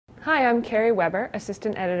Hi, I'm Kerry Weber,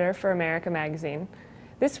 Assistant Editor for America Magazine.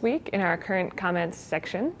 This week, in our current comments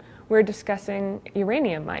section, we're discussing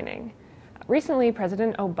uranium mining. Recently,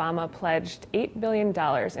 President Obama pledged $8 billion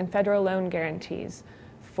in federal loan guarantees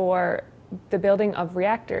for the building of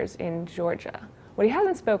reactors in Georgia. What he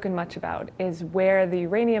hasn't spoken much about is where the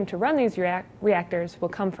uranium to run these reactors will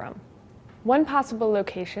come from. One possible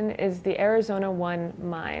location is the Arizona 1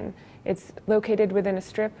 mine. It's located within a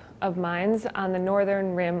strip of mines on the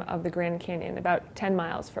northern rim of the Grand Canyon, about 10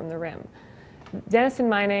 miles from the rim. Denison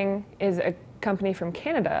Mining is a company from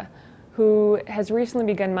Canada who has recently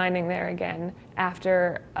begun mining there again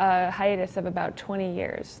after a hiatus of about 20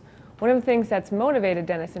 years. One of the things that's motivated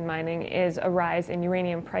Denison Mining is a rise in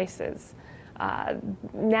uranium prices.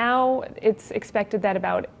 Now it's expected that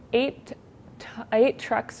about eight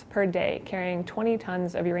trucks per day carrying 20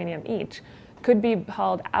 tons of uranium each could be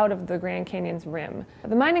hauled out of the Grand Canyon's rim.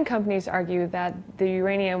 The mining companies argue that the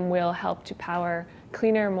uranium will help to power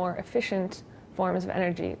cleaner, more efficient forms of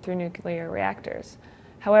energy through nuclear reactors.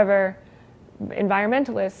 However,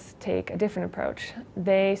 environmentalists take a different approach.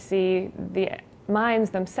 They see the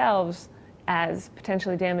mines themselves as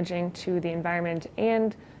potentially damaging to the environment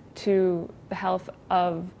and to the health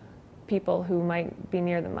of people who might be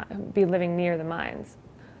living near the mines.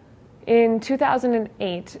 In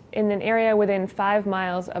 2008, in an area within 5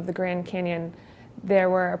 miles of the Grand Canyon, there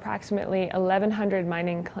were approximately 1,100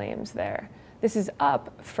 mining claims there. This is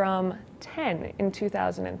up from 10 in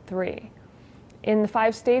 2003. In the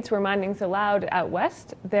 5 states where mining is allowed out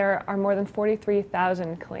west, there are more than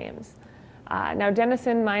 43,000 claims. Now,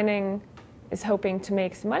 Denison Mining is hoping to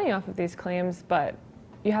make some money off of these claims, but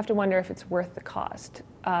you have to wonder if it's worth the cost,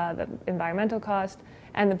 the environmental cost,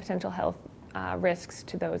 and the potential health risks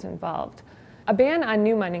to those involved. A ban on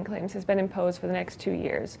new mining claims has been imposed for the next 2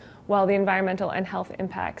 years, while the environmental and health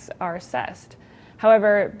impacts are assessed.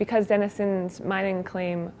 However, because Denison's mining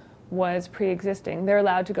claim was pre-existing, they're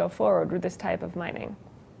allowed to go forward with this type of mining.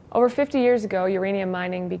 Over 50 years ago, uranium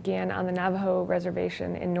mining began on the Navajo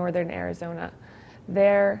Reservation in northern Arizona.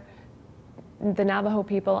 There, the Navajo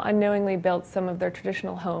people unknowingly built some of their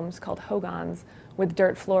traditional homes, called hogans, with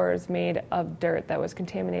dirt floors made of dirt that was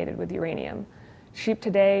contaminated with uranium. Sheep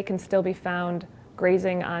today can still be found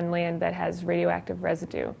grazing on land that has radioactive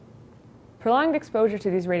residue. Prolonged exposure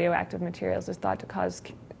to these radioactive materials is thought to cause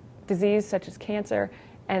disease such as cancer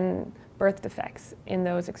and birth defects in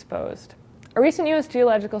those exposed. A recent U.S.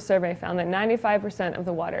 Geological Survey found that 95% of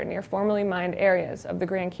the water near formerly mined areas of the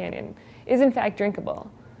Grand Canyon is in fact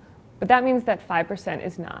drinkable. But that means that 5%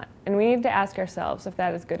 is not, and we need to ask ourselves if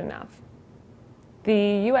that is good enough.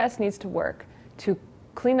 The U.S. needs to work to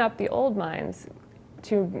clean up the old mines,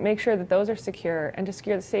 to make sure that those are secure and to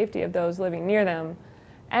secure the safety of those living near them,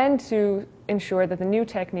 and to ensure that the new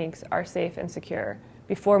techniques are safe and secure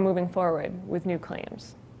before moving forward with new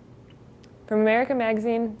claims. From America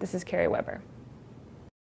Magazine, this is Kerry Weber.